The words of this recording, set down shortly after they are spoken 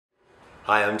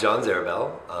Hi, I'm John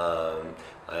Zarobell.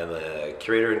 I'm a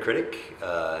curator and critic.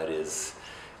 It is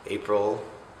April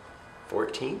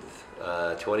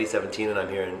 14th, 2017, and I'm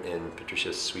here in Patricia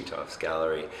Sweetow's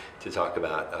gallery to talk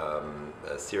about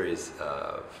a series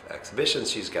of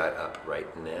exhibitions she's got up right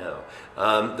now.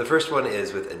 The first one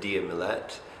is with Adia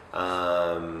Millet,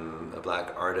 a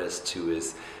black artist who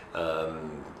is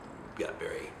got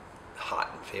very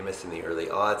hot and famous in the early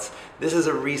aughts. This is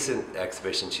a recent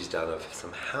exhibition she's done of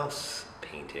some house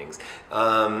paintings,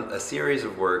 a series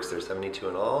of works. There's 72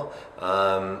 in all,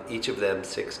 each of them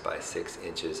 6 by 6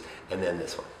 inches, and then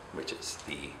this one, which is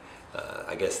the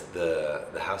I guess the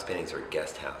house paintings are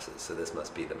guest houses, so this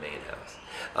must be the main house.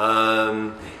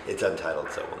 It's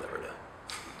untitled, so we'll never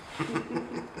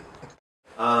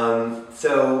know.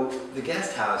 So the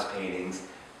guest house paintings,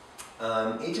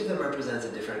 each of them represents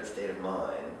a different state of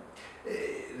mind.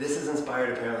 This is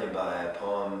inspired apparently by a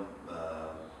poem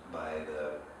by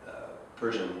the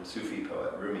Persian Sufi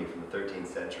poet Rumi from the 13th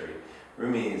century.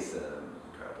 Rumi is an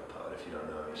incredible poet. If you don't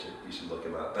know him, you should look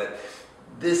him up. But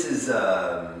this is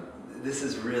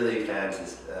really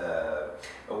a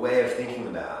way of thinking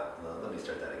about. Well, let me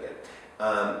start that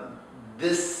again.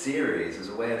 This series is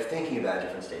a way of thinking about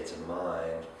different states of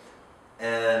mind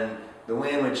and the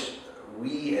way in which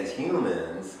we as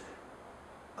humans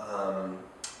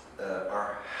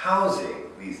are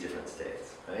housing these different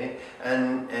states, right?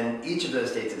 And each of those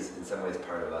states is in some ways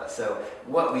part of us. So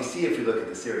what we see if we look at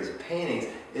the series of paintings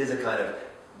is a kind of,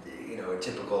 a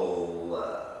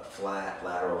typical flat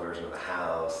lateral version of a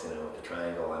house, with a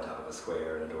triangle on top of a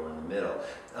square and a door in the middle.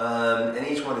 And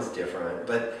each one is different,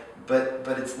 but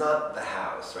it's not the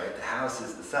house, right? The house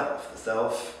is the self. The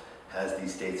self has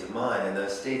these states of mind, and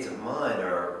those states of mind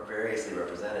are variously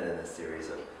represented in this series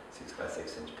of 6 by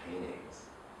 6 inch paintings.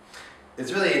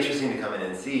 It's really interesting to come in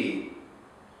and see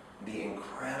the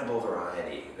incredible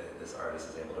variety that this artist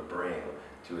is able to bring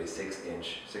to a 6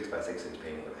 by 6 inch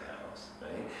painting of a house,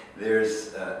 right?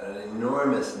 There's an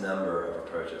enormous number of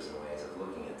approaches and ways of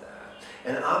looking at that.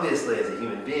 And obviously, as a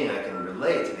human being, I can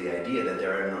relate to the idea that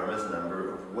there are an enormous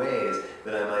number of ways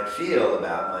that I might feel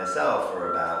about myself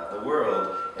or about the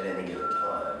world at any given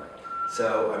time.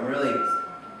 So I'm really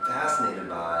fascinated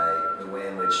by the way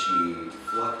in which she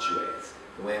fluctuates,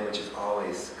 the way in which it's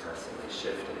always constantly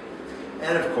shifting.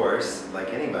 And of course,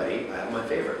 like anybody, I have my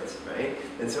favorites, right?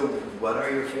 And so what are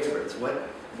your favorites?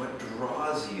 What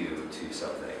draws you to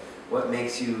something? What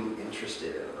makes you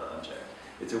interested in an object?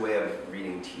 It's a way of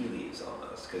reading tea leaves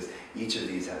almost, because each of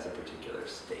these has a particular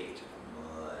state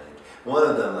of mind. One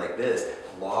of them, like this,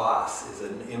 loss, is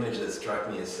an image that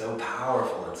struck me as so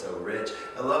powerful and so rich.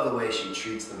 I love the way she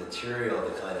treats the material,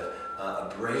 the kind of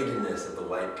abradedness of the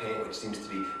white paint, which seems to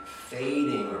be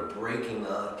fading or breaking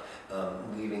up,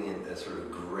 leaving it a sort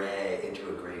of gray, into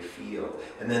a gray field.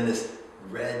 And then this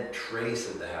red trace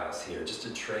of the house here, just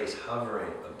a trace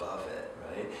hovering above it,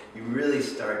 right? You really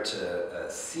start to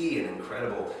see an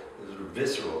incredible, sort of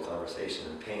visceral conversation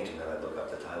in paint, and then I look up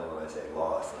the title and I say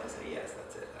loss, and I say, yes,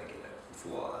 that's it, I get it, it's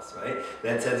loss, right?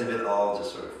 That sense of it all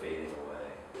just sort of fading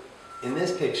away. In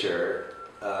this picture,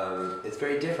 it's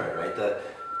very different, right?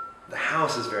 The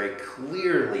house is very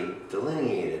clearly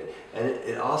delineated, and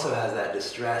it also has that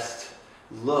distressed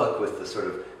look with the sort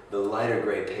of the lighter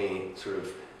gray paint sort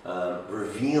of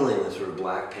revealing the sort of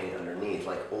black paint underneath,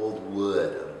 like old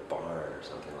wood of a barn or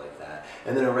something like that.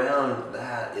 And then around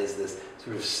that is this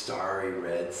sort of starry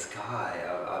red sky,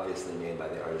 obviously made by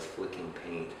the artist flicking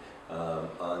paint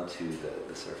onto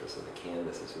the surface of the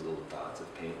canvas. These are little dots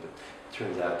of paint, but it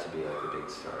turns out to be like a big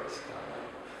starry sky.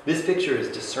 This picture is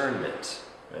discernment.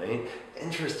 Right?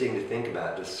 Interesting to think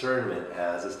about discernment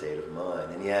as a state of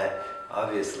mind, and yet,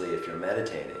 obviously, if you're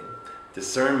meditating,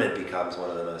 discernment becomes one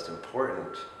of the most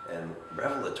important and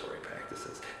revelatory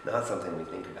practices, not something we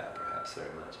think about, perhaps,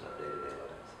 very much in our day-to-day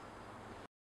lives.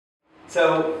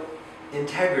 So,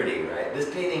 integrity, right? This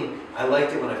painting, I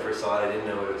liked it when I first saw it. I didn't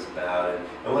know what it was about,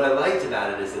 and what I liked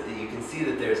about it is that you can see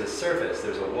that there's a surface,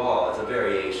 there's a wall, it's a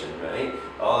variation, right?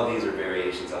 All of these are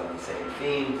variations on the same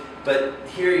theme, but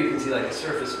here you can see like a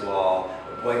surface wall,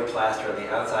 white plaster on the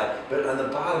outside, but on the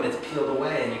bottom it's peeled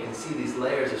away and you can see these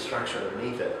layers of structure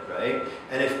underneath it, right?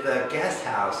 And if the guest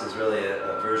house is really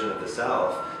a version of the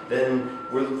self, then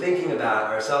we're thinking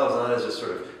about ourselves not as just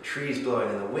sort of trees blowing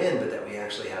in the wind, but that we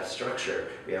actually have structure.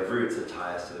 We have roots that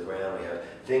tie us to the ground. We have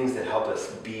things that help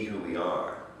us be who we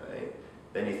are, right?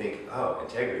 Then you think, oh,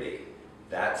 integrity,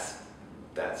 that's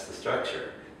the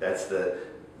structure. That's the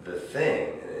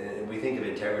thing. And we think of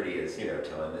integrity as,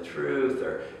 telling the truth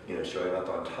or, showing up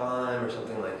on time or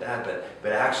something like that.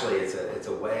 But actually it's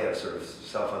a way of sort of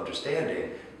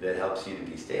self-understanding that helps you to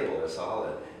be stable or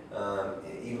solid,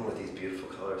 even with these beautiful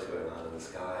what's going on in the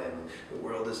sky, and the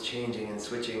world is changing and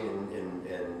switching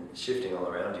and shifting all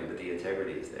around you, but the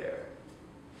integrity is there.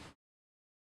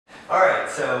 All right,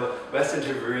 so Weston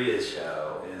Trevuria's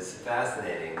show is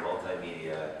fascinating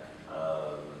multimedia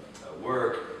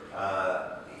work.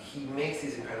 He makes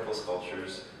these incredible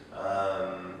sculptures.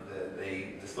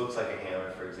 This looks like a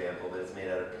hammer, for example, but it's made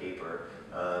out of paper.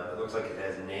 It looks like it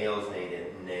has nails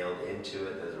nailed into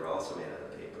it. Those are also made out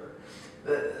of paper.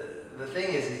 The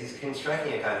thing is he's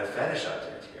constructing a kind of fetish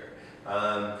object here.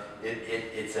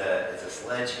 It's a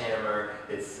sledgehammer.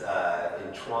 It's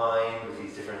entwined with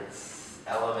these different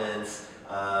elements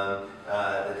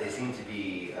that they seem to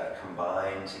be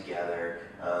combined together.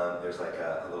 There's like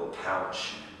a little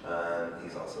pouch.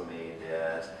 He's also made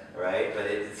that, right? But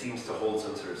it seems to hold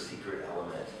some sort of secret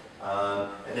element.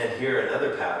 And then here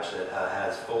another pouch that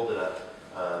has folded up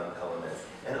elements.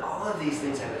 And all of these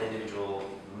things have an individual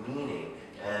meaning.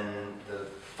 And the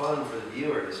fun for the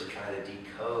viewer is to try to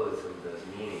decode some of those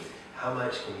meanings. How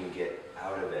much can you get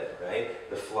out of it, right?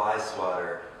 The fly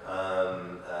swatter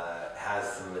has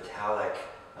some metallic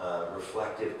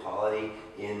reflective quality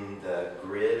in the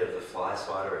grid of the fly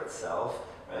swatter itself,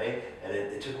 right? And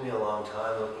it took me a long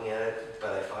time looking at it,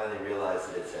 but I finally realized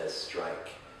that it says strike,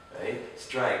 right?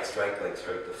 Strike like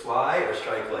strike the fly, or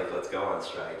strike like let's go on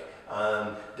strike.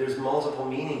 There's multiple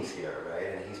meanings here,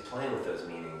 right? And he's playing with those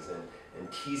meanings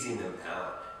and teasing them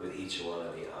out with each one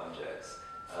of the objects.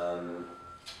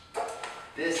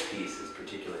 This piece is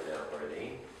particularly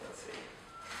noteworthy. Let's see.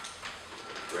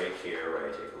 Break here where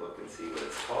I take a look and see what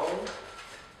it's called.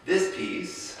 This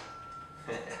piece.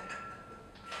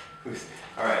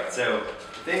 All right, so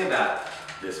the thing about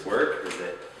this work is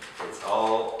that it's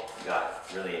all got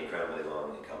really incredibly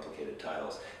long and complicated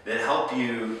titles that help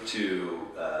you to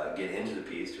get into the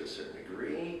piece to a certain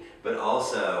degree, but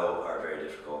also are very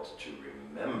difficult to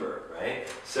remember, right?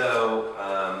 So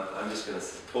I'm just going to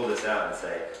pull this out and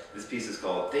say, this piece is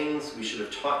called Things We Should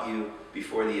Have Taught You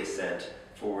Before the Ascent,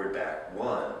 Forward, Back,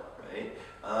 1, right?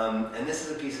 And this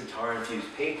is a piece of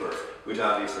tar-infused paper, which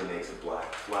obviously makes a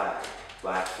black flag.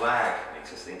 Black flag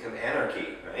makes us think of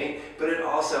anarchy, right? But it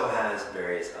also has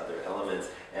various other elements,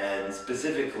 and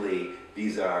specifically,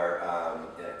 these are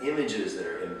images that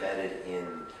are embedded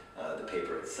in the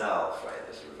paper itself, right?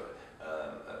 There's sort of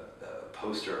a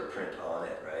poster or print on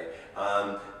it,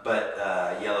 right? But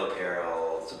yellow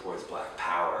peril supports black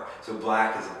power. So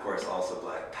black is, of course, also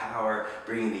black power,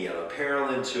 bringing the yellow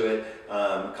peril into it,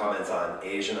 comments on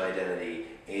Asian identity,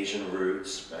 Asian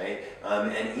roots, right?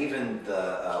 And even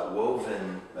the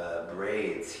woven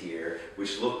braids here,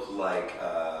 which look like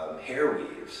hair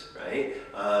weaves, right?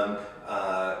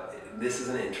 This is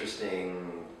an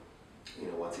interesting,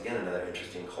 once again, another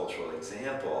interesting cultural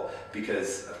example,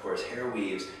 because, of course, hair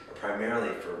weaves are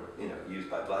primarily for, used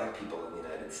by black people in the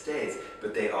United States,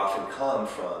 but they often come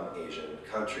from Asian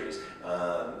countries.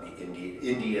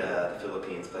 India, the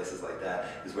Philippines, places like that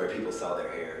is where people sell their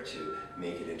hair to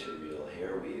make it into real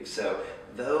hair weave. So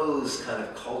those kind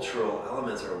of cultural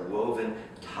elements are woven,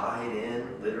 tied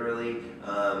in, literally.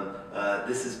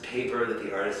 This is paper that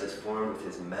the artist has formed with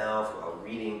his mouth while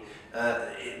reading.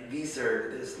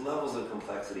 There's levels of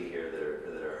complexity here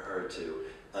that are hard to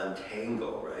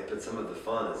untangle, right? But some of the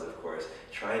fun is, of course,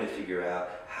 trying to figure out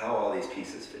how all these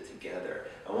pieces fit together.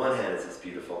 On one hand, it's this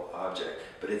beautiful object,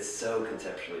 but it's so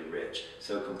conceptually rich,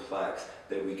 so complex,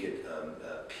 that we could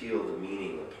peel the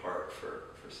meaning apart for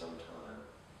some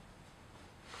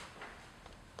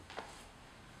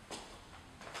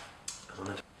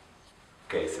time.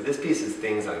 Okay, so this piece is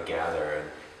Things I Gather,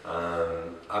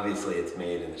 and obviously it's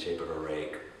made in the shape of a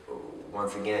rake.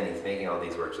 Once again, he's making all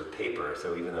these works with paper,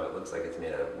 so even though it looks like it's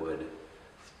made out of wood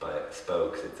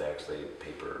spokes, it's actually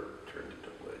paper turned into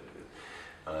wood.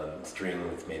 String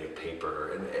that's made of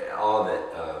paper, and all of it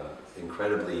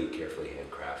incredibly carefully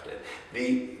handcrafted.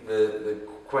 The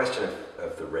question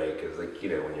of the rake is like,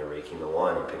 when you're raking the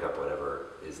lawn, you pick up whatever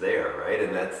is there, right?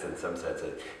 And that's in some sense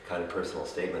a kind of personal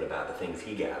statement about the things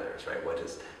he gathers, right? What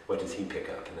does he pick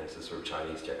up? And there's this sort of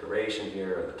Chinese decoration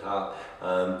here on the top.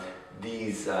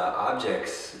 These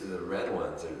objects, the red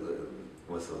ones,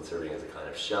 was serving as a kind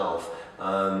of shelf.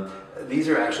 These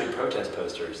are actually protest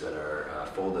posters that are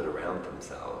folded around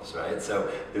themselves, right?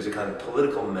 So there's a kind of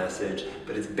political message,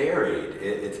 but it's buried,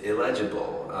 it's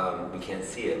illegible. We can't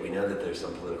see it. We know that there's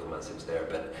some political message there,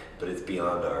 but it's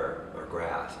beyond our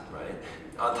grasp, right?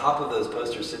 On top of those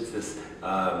posters sits this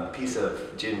piece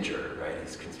of ginger, right?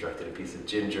 He's constructed a piece of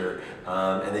ginger,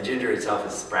 and the ginger itself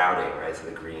is sprouting, right? So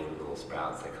the green little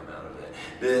sprouts that come out of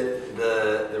it.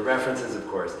 The references, of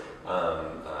course,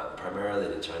 primarily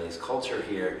to Chinese culture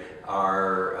here,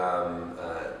 are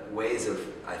ways of,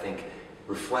 I think,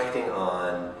 reflecting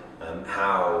on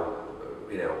how,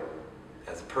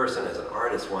 as a person, as an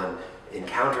artist, one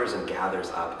encounters and gathers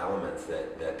up elements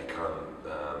that become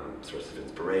sources of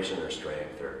inspiration or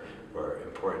strength or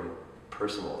important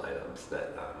personal items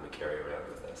that we carry around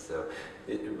with us. So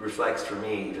it reflects, for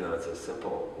me, even though it's a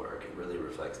simple work, it really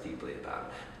reflects deeply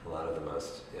about a lot of the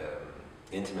most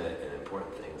intimate and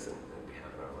important things that we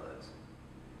have in our lives.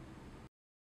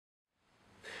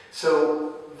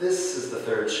 So this is the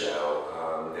third show.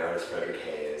 The artist Frederick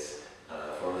Hayes,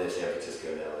 formerly of San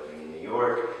Francisco, now living in New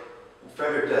York.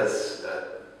 Frederick does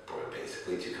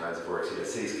basically two kinds of works. He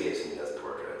does cityscapes and he does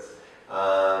portraits.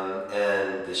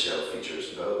 And the show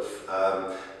features both.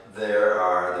 There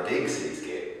are the big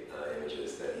cityscape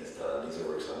images that he's done. These are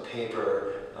works on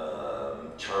paper,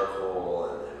 charcoal,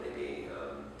 and maybe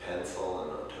pencil. I'm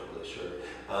not totally sure.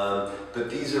 But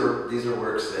these are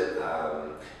works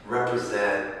that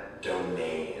represent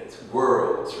domains,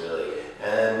 worlds, really.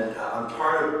 And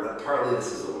partly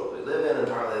this is the world we live in, and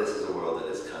partly this is a world that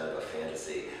is kind of a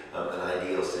fantasy, an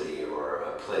ideal city or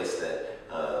a place that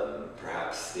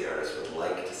perhaps the artist would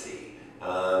like to see.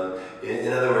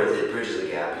 In other words, it bridges a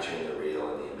gap between the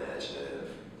real and the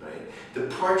imaginative, right? The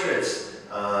portraits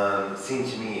seem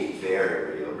to me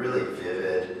very real, really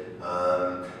vivid.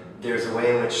 There's a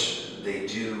way in which they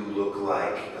do look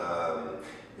like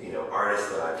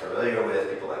artists that I'm familiar with,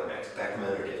 people like Max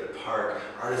Beckman or David Park.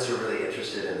 Artists are really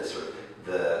interested in the sort of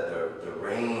the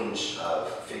range of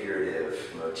figurative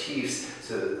motifs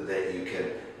so that you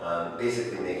can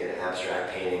basically make an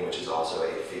abstract painting, which is also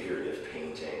a figurative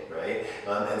painting, right?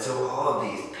 And so all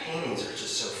of these paintings are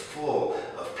just so full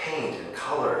of paint and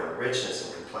color and richness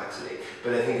and complexity.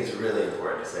 But I think it's really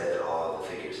important to say that all of the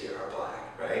figures here are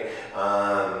black, right?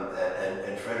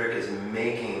 And Frederick is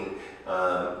making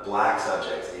black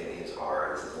subjects in his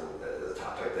art. This is a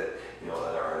topic that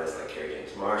other artists like Carrie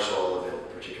James Marshall have been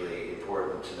particularly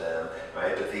important to them,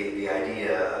 right? But the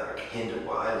idea, or akin to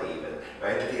Wiley even,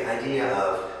 right? But the idea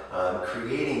of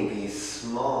creating these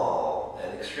small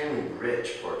and extremely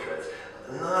rich portraits,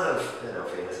 not of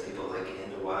famous people like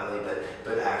Hinda Wiley,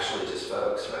 but actually just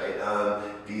folks, right?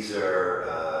 These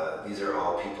are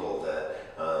all people that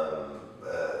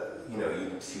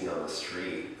you see on the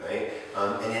street, right?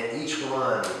 And in each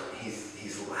one,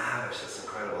 he's lavished this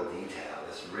incredible detail,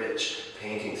 this rich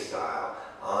painting style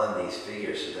on these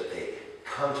figures so that they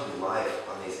come to life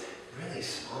on these really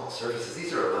small surfaces.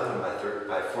 These are 11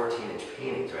 by 14-inch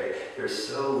paintings, right? There's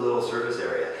so little surface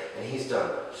area, and he's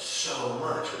done so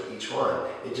much with each one.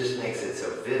 It just makes it so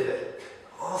vivid.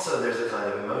 Also, there's a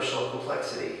kind of emotional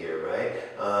complexity here,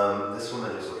 right? This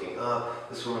woman who's looking up,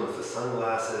 this woman with the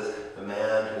sunglasses, the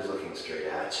man who's looking straight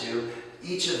at you.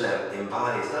 Each of them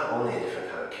embodies not only a different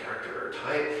kind of character or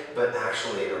type, but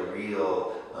actually a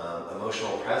real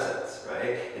emotional presence,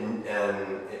 right? And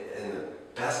the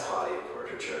best quality of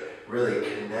portraiture really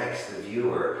connects the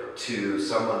viewer to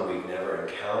someone we've never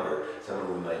encountered